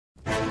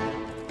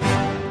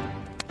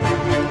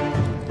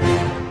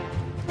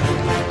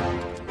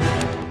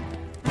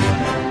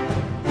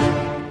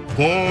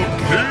the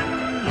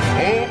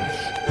King of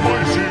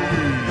Spicy.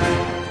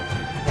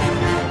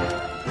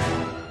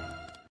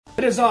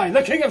 It is I,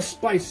 the King of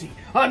Spicy,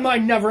 on my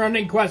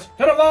never-ending quest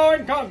to devour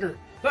and conquer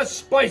the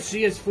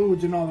spiciest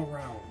foods in all the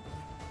realm.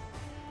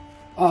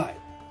 I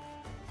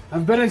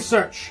have been in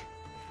search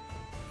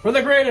for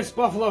the greatest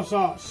buffalo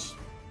sauce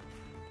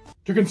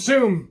to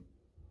consume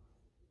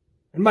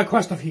in my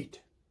quest of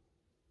heat.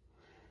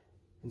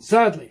 And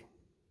sadly,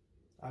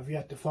 I've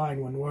yet to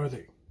find one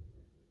worthy.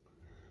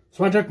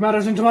 So I took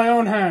matters into my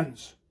own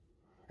hands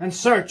and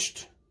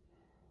searched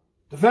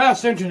the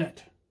vast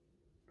internet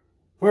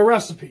for a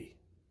recipe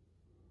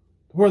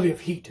worthy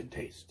of heat and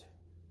taste.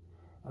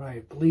 And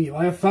I believe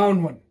I have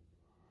found one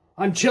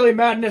on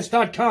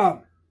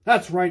chilimadness.com.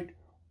 That's right,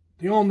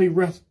 the only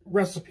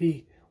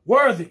recipe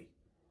worthy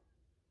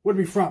would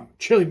be from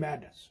Chili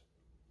Madness.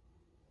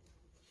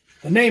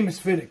 The name is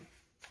fitting.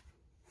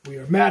 We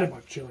are mad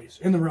about chilies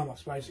in the realm of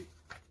spicy.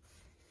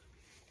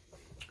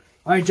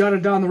 I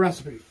jotted down the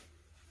recipe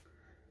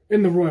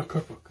in the Royal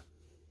Cookbook.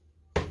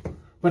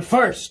 But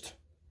first,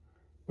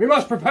 we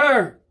must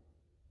prepare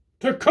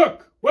to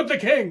cook with the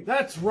king.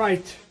 That's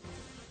right.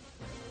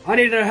 I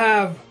need to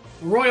have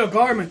the royal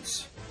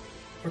garments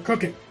for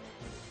cooking.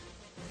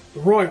 The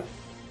royal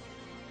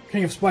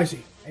King of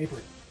Spicy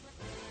apron.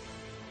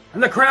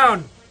 And the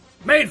crown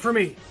made for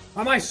me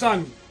by my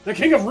son, the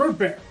King of Root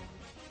Beer.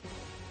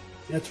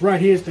 That's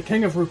right, he is the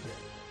King of Root Beer.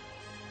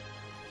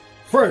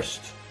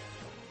 First,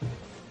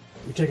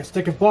 we take a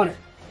stick of butter,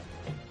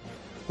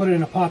 put it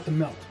in a pot to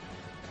melt.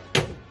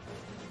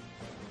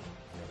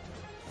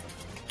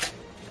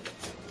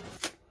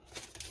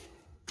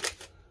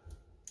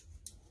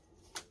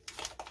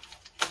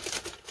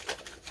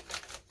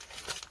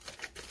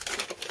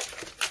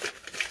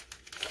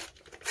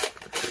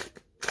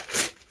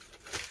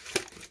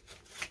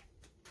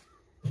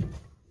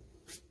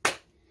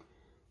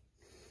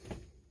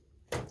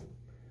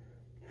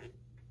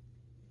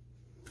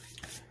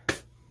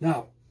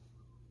 Now,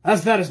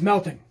 as that is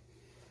melting,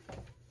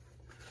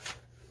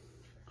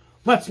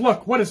 let's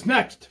look what is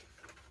next.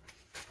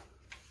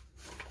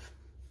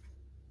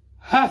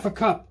 Half a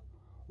cup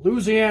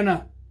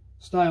Louisiana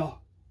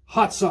style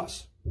hot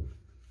sauce.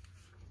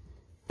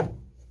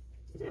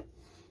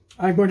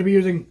 I'm going to be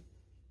using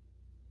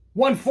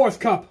 1/4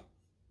 cup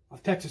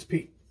of Texas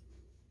Pete.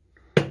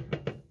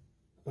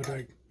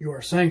 But you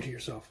are saying to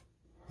yourself,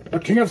 the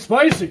King of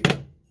Spicy,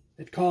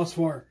 it calls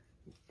for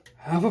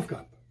half a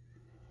cup.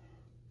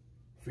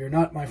 Fear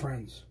not, my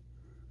friends.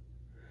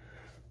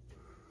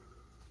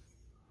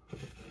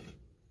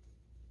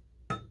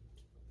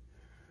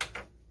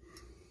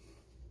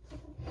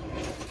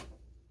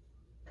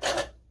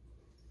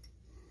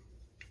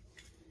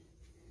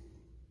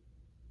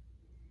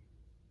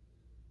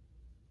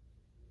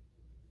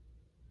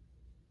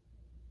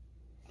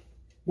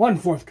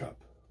 One-4 cup.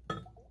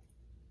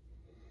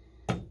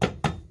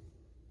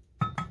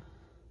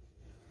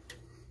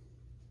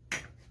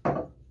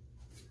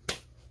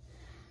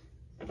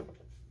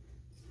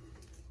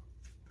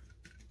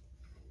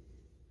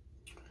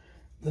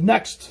 The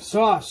next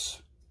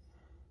sauce,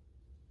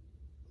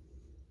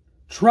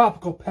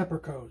 Tropical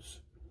Pepperco's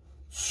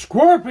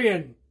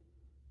Scorpion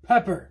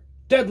Pepper,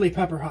 Deadly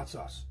Pepper Hot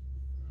Sauce.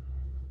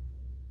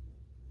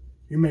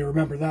 You may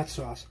remember that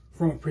sauce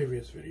from a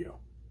previous video.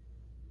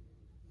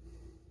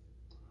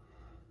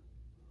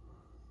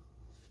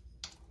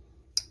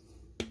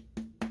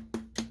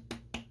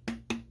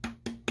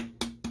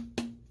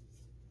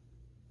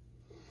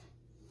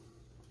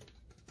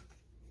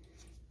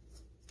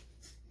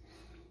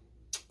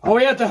 Are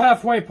we at the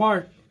halfway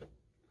part?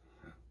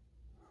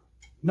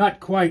 Not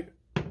quite.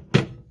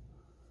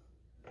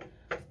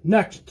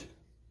 Next,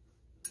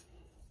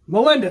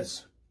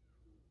 Melinda's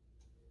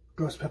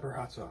Ghost Pepper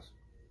Hot Sauce.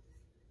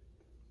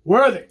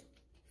 Worthy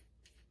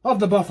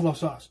of the buffalo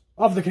sauce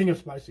of the King of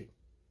Spicy.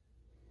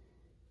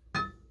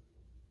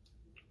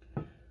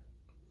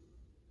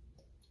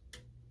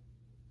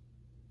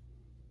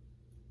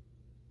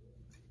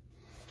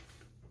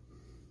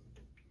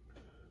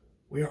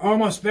 We are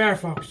almost there,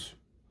 folks.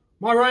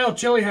 My royal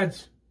chili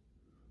heads.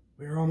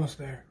 We are almost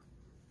there.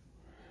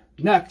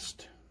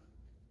 Next.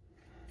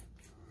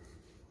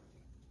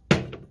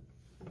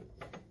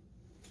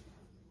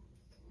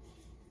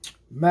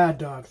 Mad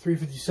Dog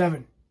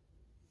 357.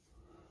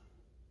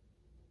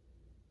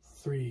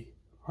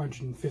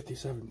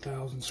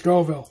 357,000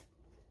 Scoville.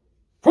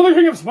 For the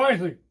King of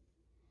Spicy.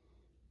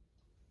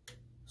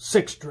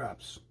 6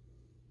 drops.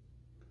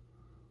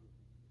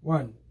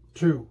 1,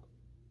 2,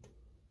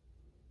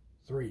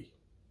 3,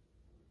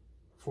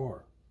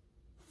 4,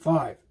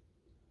 5,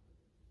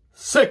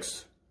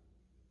 6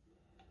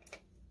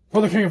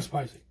 for the King of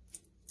Spicy.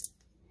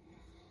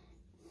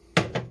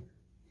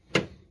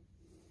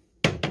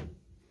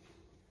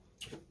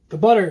 The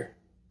butter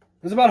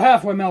is about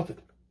halfway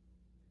melted.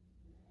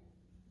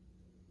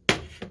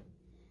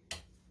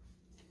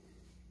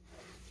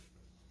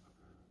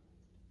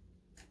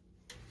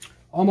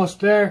 Almost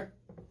there.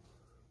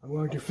 I'm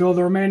going to fill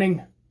the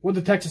remaining with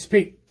the Texas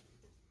Pete.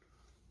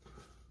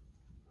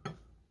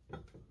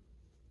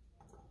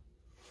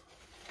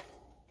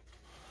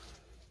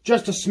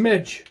 Just a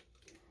smidge.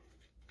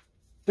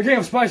 The King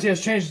of Spicy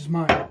has changed his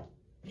mind.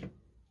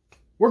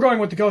 We're going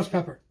with the ghost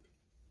pepper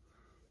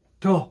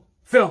to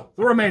fill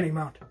the remaining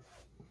amount.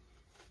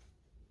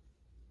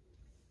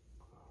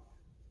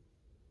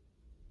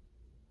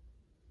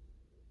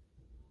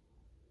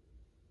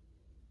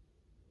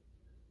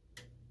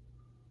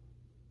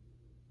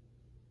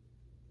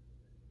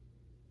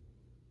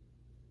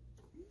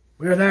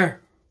 We're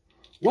there.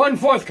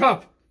 1/4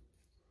 cup.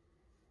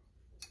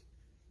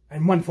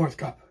 And 1/4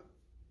 cup.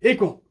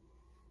 Equal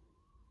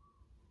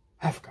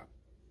 1/2 cup.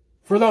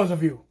 For those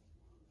of you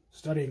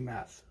studying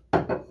math.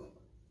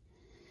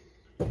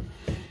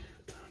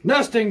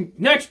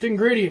 Next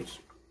ingredients.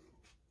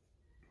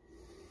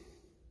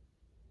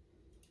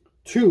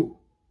 2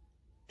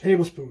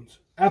 tablespoons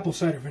apple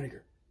cider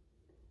vinegar.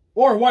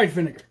 Or white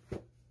vinegar.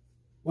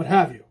 What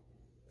have you.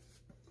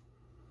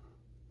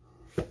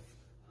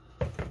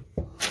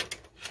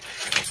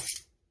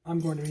 I'm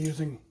going to be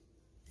using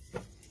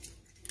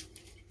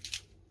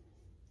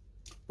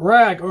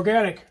Bragg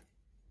Organic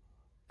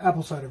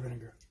apple cider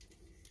vinegar.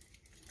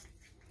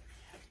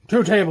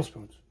 2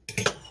 tablespoons.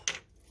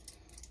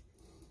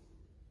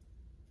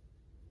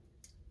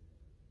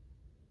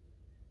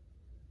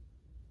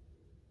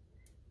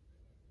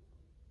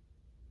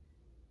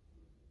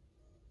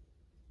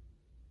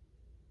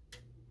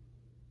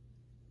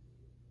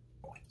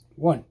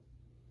 One.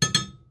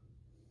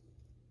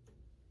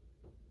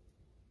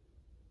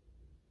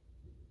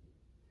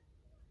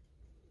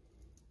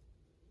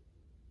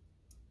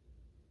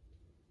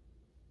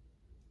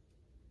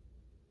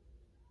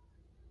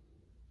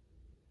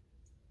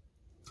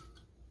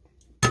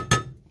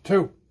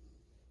 Two.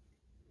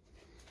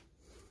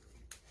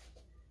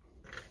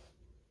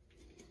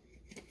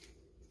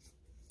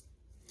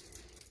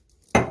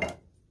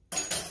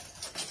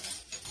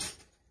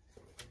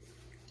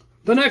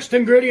 The next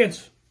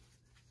ingredients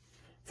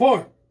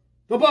for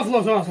the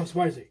buffalo sauce of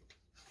spicy.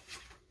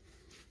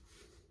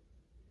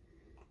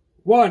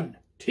 1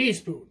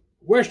 teaspoon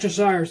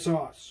Worcestershire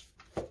sauce.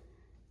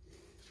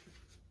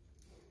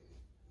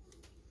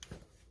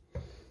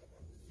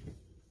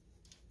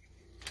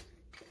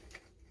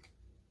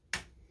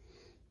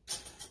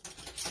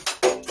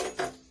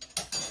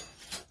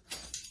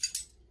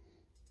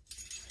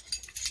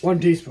 1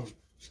 teaspoon.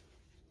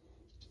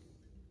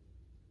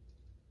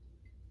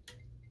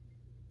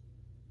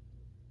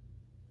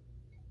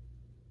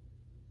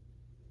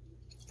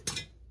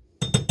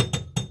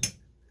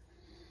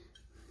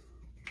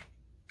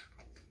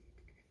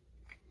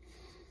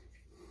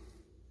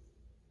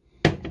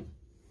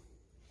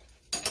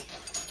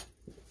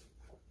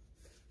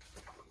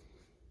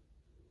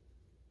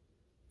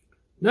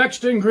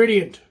 Next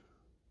ingredient,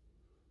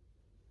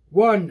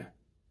 1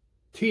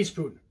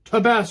 teaspoon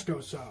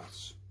Tabasco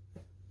sauce.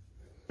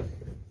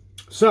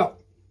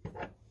 So,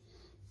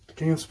 the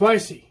King of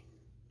Spicy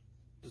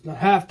does not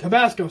have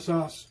Tabasco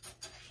sauce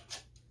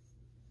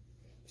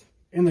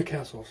in the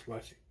Castle of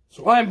Spicy.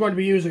 So I am going to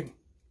be using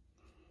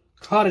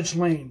Cottage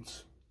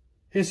Lane's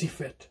Hissy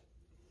Fit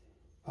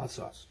hot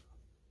sauce,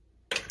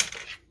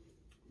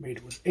 made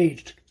with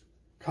aged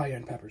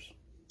cayenne peppers.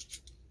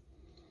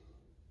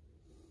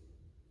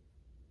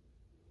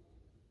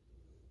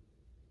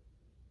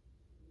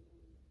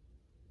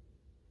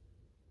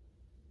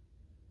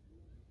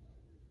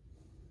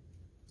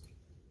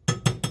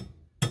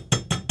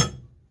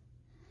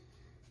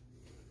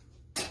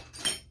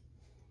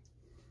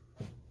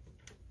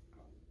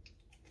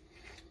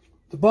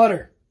 The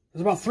butter is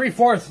about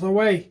 3/4 of the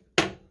way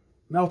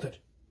melted.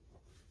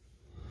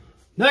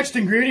 Next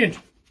ingredient,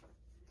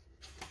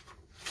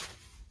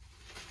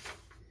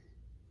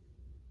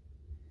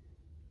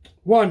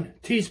 1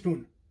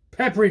 teaspoon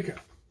paprika.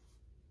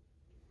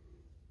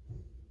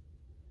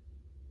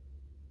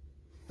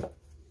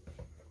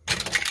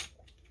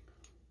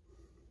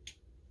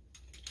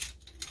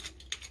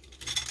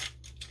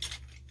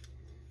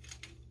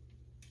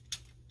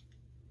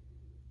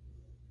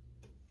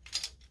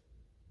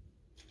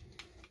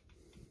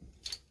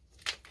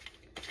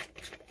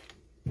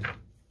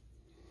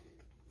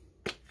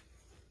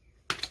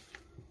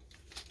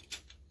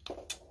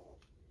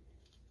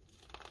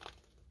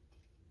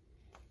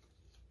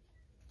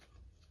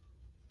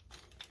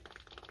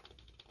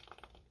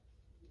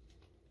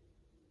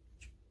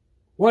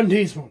 1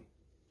 teaspoon.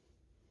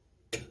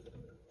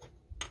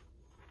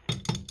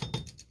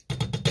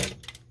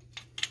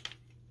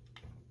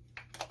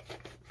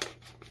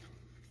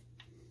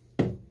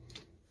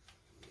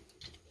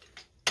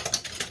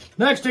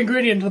 Next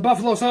ingredient, the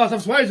buffalo sauce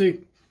of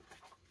spicy.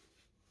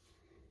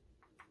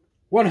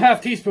 1/2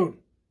 teaspoon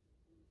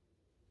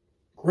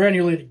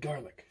granulated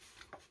garlic.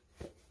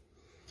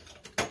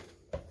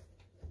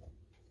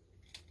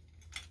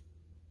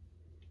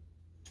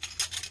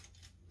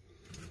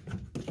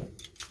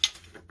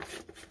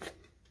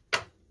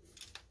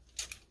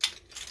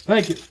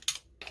 Thank you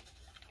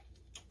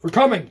for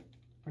coming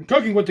and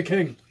cooking with the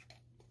king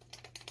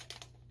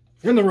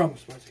in the realm of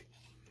spicy.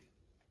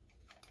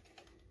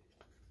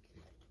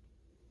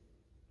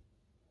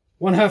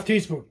 1/2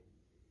 teaspoon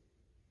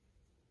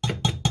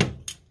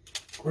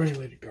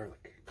granulated garlic.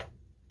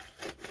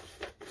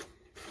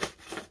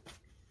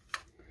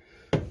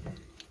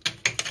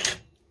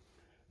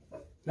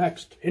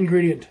 Next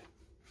ingredient.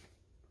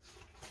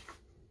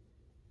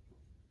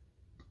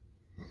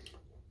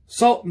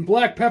 Salt and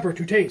black pepper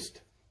to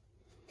taste.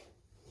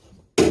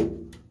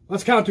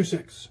 Let's count to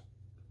 6.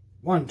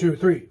 1, 2,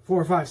 3,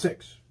 4, 5,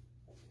 6.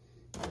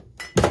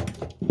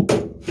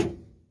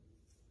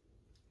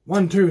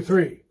 1, 2,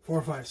 3,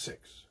 4, 5,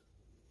 6.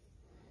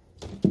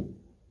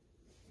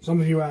 Some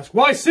of you ask,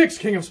 why 6,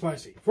 King of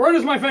Spicy? For it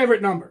is my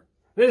favorite number.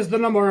 It is the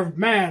number of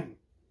man.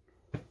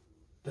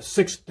 The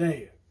 6th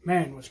day,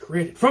 man was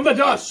created from the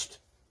dust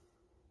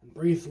and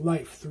breathed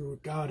life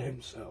through God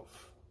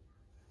himself.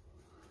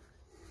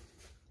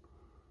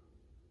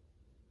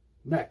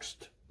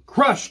 Next,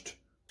 crushed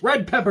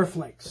red pepper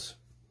flakes.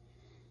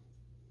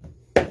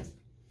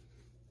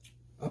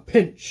 A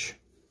pinch.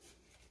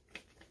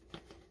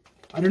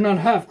 I do not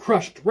have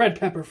crushed red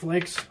pepper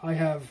flakes. I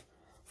have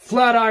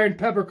flat iron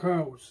pepper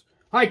cones.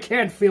 I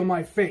can't feel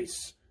my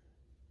face.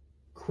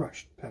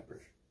 Crushed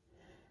pepper.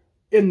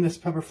 In this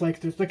pepper flake,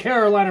 there's the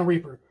Carolina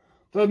Reaper,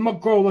 the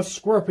Magola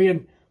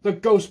Scorpion, the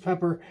Ghost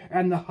Pepper,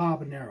 and the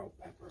Habanero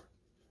Pepper.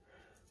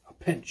 A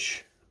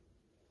pinch.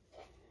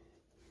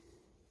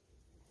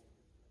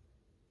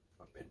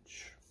 A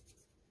pinch.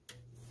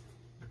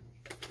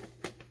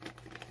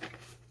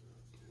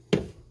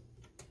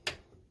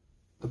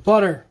 The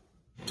butter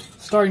is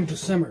starting to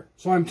simmer,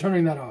 so I'm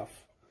turning that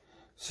off.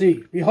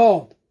 See,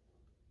 behold,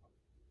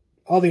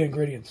 all the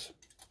ingredients.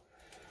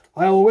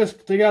 I will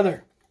whisk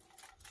together.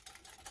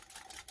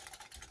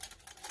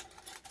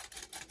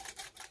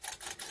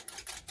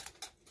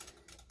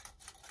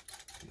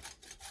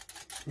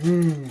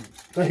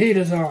 The heat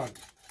is on.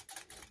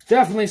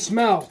 Definitely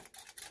smell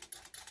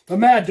the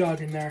mad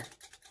dog in there.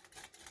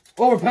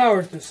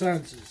 Overpowers the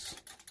senses.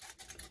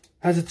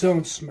 Has its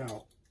own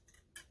smell.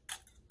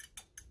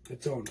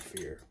 Its own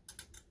fear.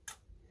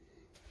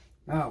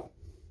 Now,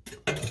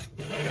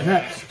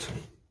 next,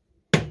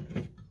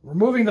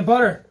 removing the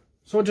butter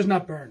so it does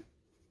not burn.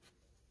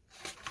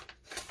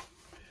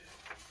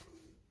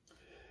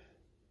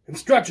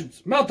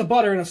 Instructions. Melt the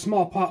butter in a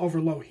small pot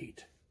over low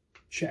heat.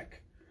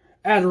 Check.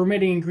 Add the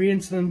remaining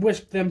ingredients, then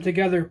whisk them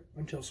together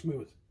until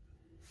smooth.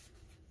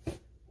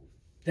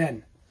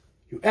 Then,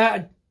 you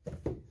add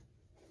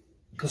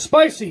the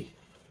spicy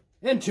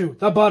into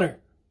the butter.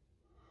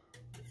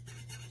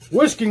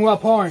 Whisking while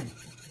pouring.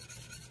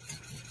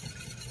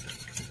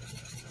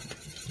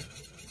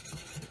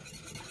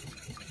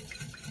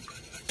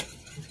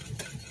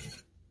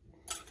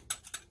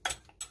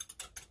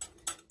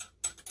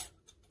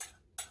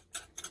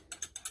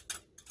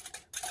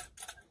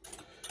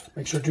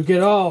 Make sure to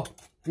get all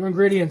your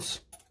ingredients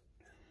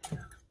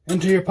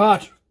into your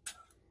pot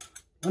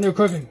when you're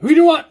cooking. Who do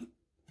you want?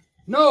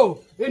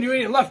 No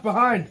ingredient left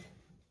behind.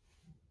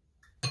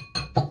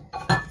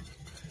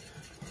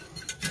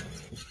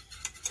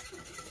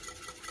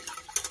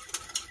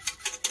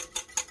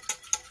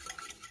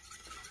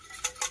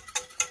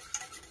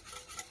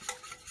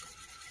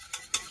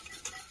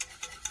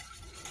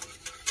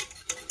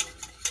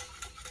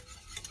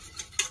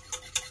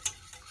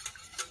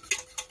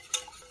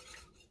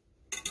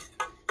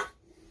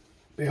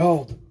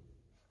 Behold.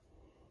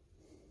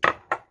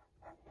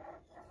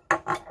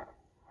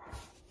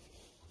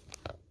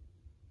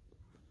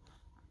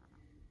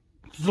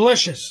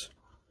 Delicious.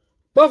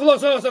 Buffalo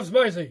sauce of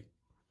spicy.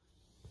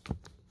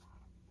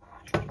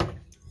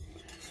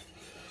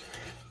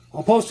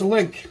 I'll post a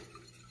link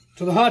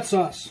to the hot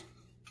sauce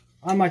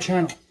on my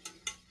channel.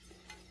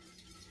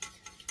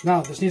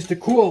 Now, this needs to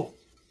cool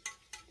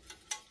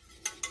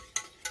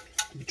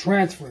to be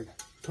transferred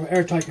to an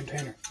airtight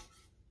container.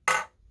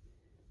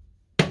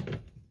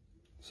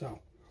 So,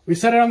 we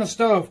set it on the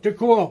stove to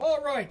cool.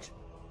 All right,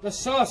 the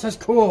sauce has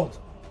cooled.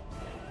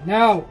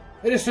 Now,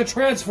 it is to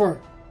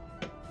transfer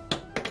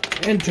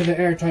into the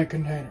airtight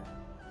container.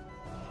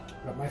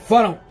 Got my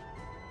funnel.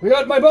 We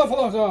got my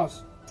buffalo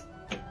sauce.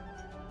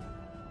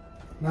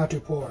 Now to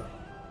pour.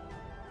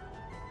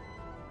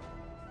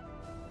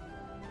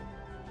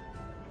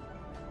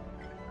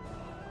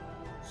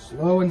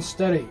 Slow and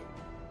steady.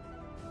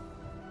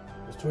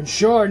 Just to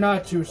ensure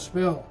not to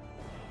spill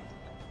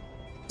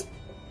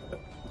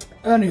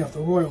any of the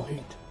royal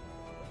heat.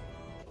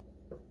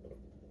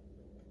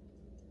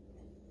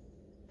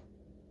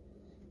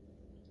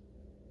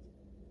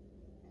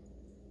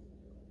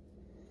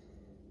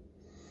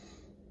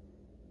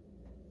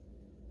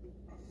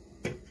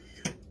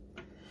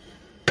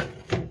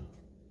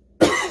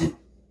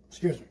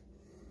 Excuse me.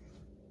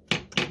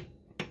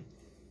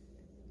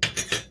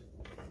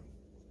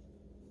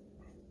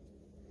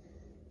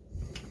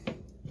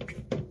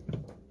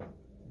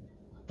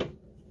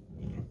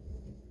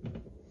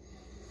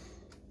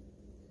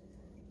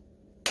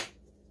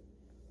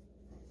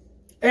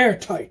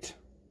 Airtight.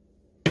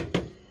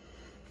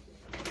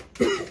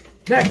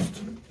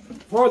 Next,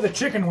 for the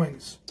chicken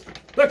wings,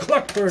 the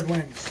cluckbird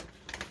wings.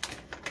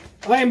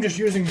 I am just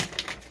using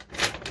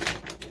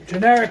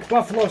generic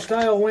buffalo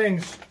style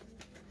wings.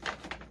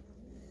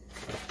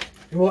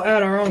 And we'll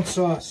add our own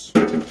sauce.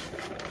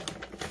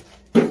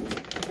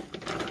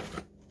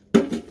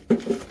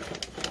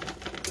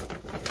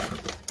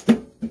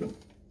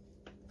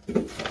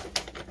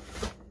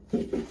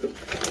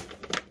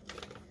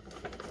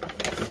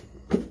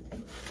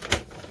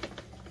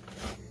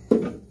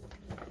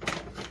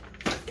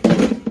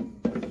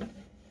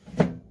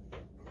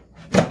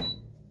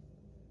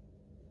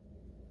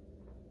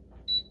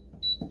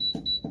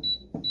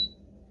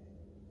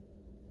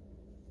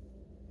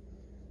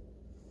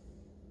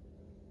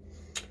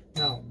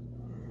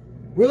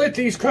 We let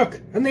these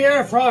cook in the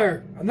air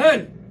fryer, and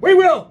then we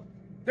will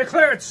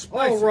declare it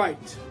spicy. All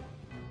right.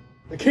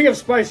 The king of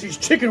spicy's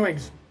chicken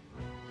wings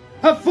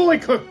have fully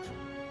cooked.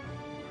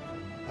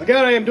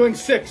 Again, I am doing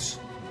 6,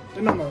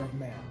 the number of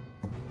man.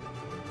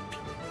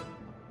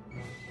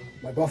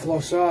 My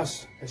buffalo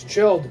sauce has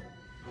chilled.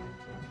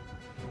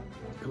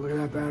 Look at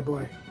that bad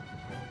boy.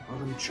 All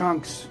them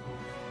chunks.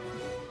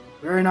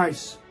 Very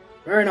nice.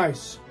 Very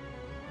nice.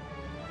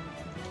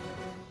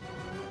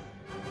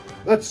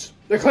 Let's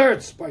declare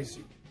it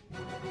spicy.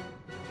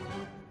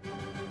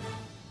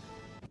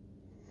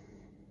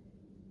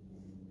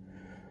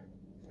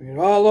 Get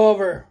all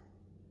over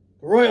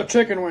the royal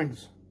chicken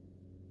wings.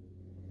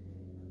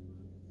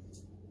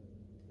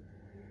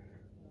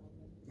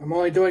 I'm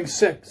only doing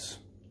 6.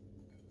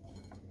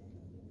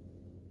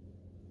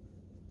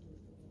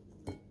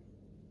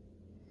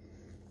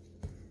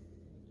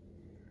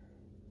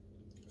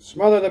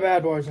 Smother the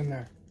bad boys in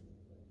there.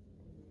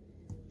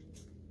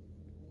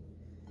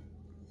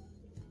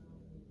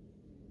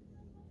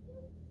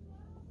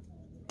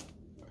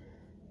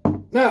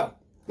 Now,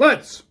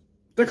 let's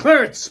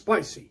declare it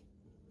spicy.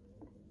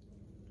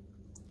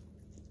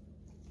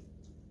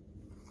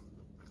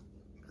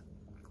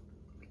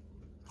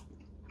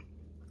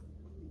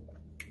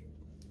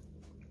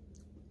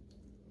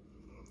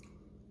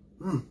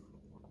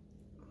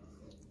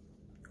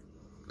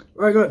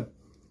 Very good.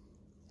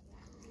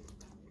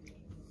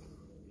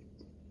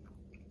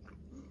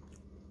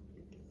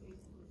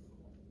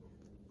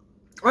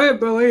 I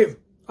believe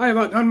I have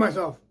outdone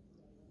myself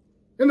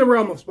in the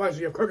realm of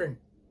spicy of cooking.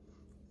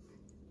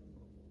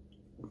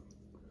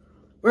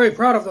 Very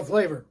proud of the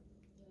flavor.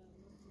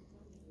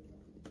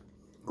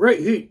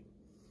 Great heat.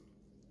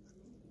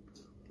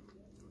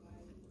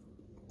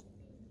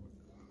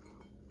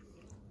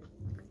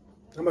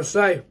 I must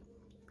say,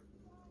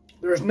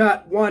 there's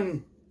not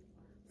one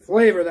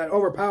flavor that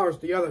overpowers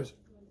the others.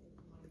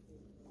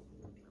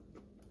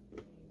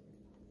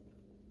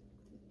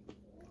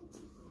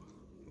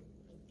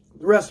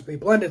 The recipe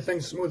blended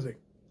things smoothly.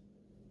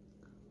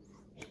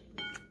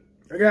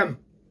 Again,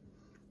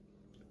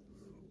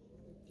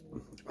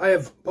 I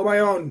have put my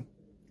own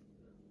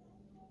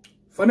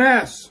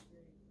finesse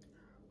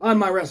on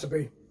my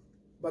recipe,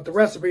 but the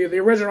recipe, the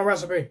original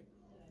recipe,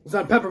 is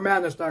on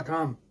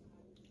peppermadness.com.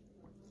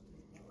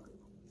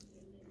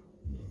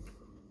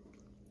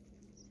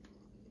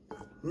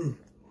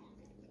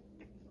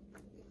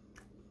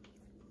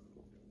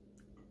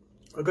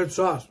 A good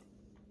sauce.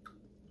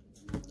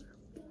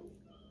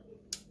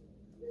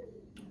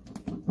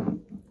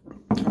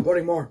 I'm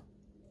putting more.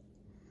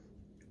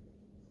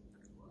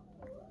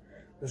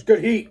 There's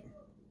good heat.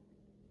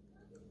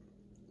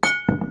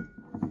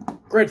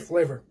 Great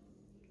flavor.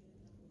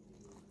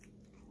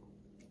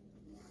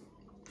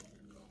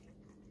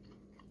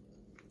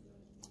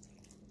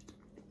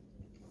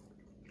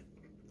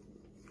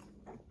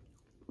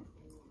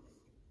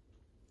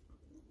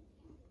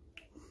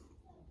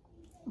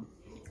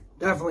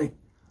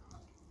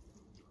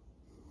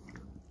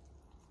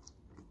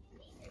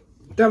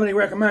 Definitely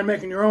recommend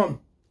making your own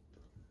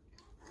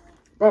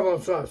buffalo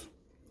sauce.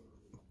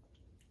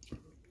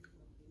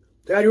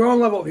 To add your own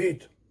level of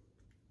heat.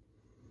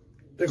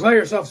 Declare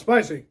yourself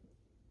spicy.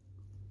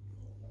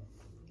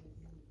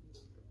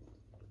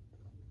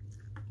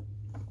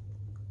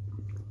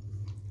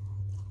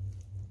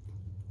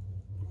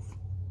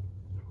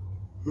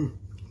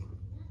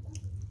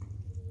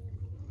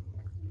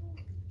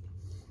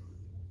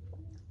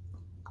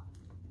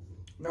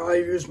 Now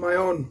I've used my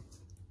own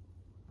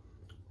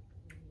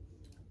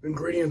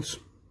ingredients.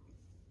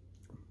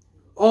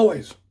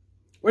 Always,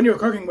 when you're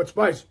cooking with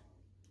spice,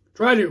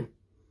 try to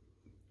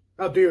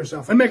outdo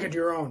yourself and make it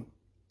your own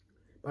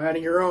by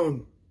adding your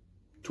own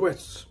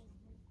twists.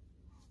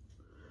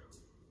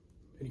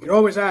 And you can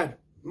always add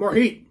more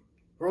heat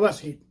or less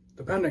heat,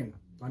 depending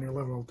on your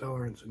level of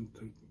tolerance in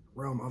the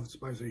realm of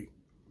spicy.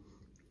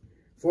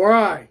 For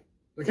I,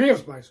 the king of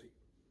spicy,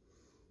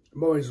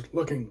 am always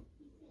looking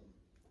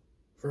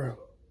for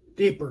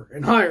deeper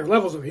and higher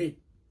levels of heat.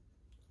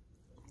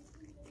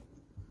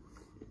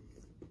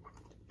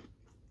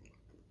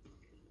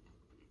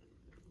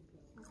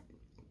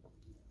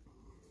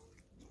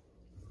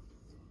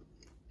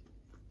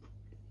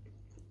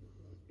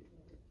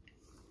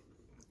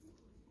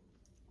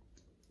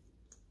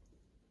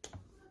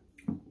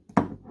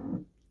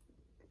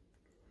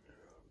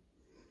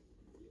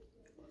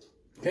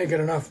 Can't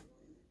get enough.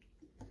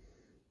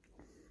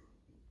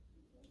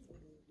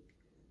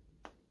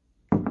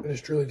 It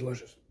is truly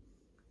delicious.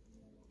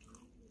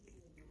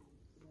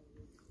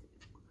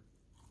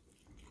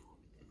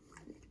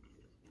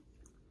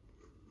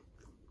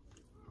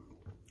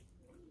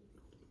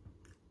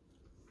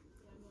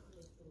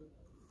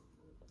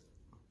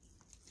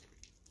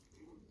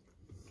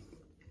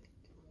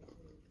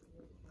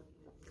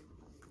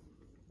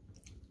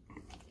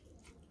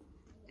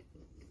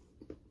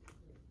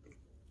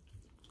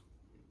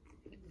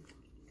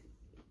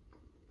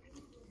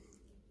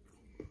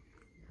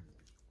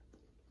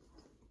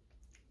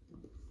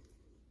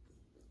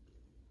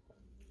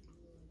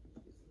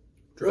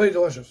 It's really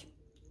delicious.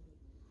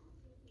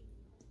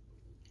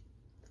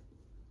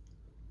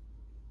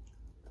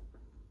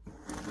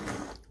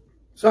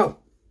 So,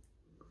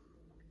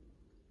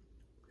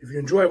 if you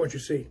enjoy what you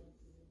see,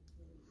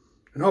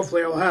 and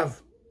hopefully I'll have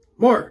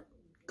more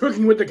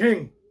Cooking with the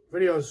King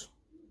videos.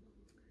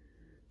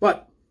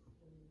 But,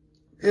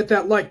 hit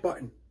that like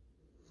button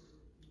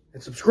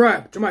and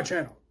subscribe to my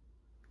channel.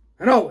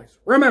 And always,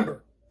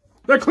 remember,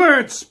 declare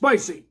it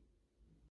spicy!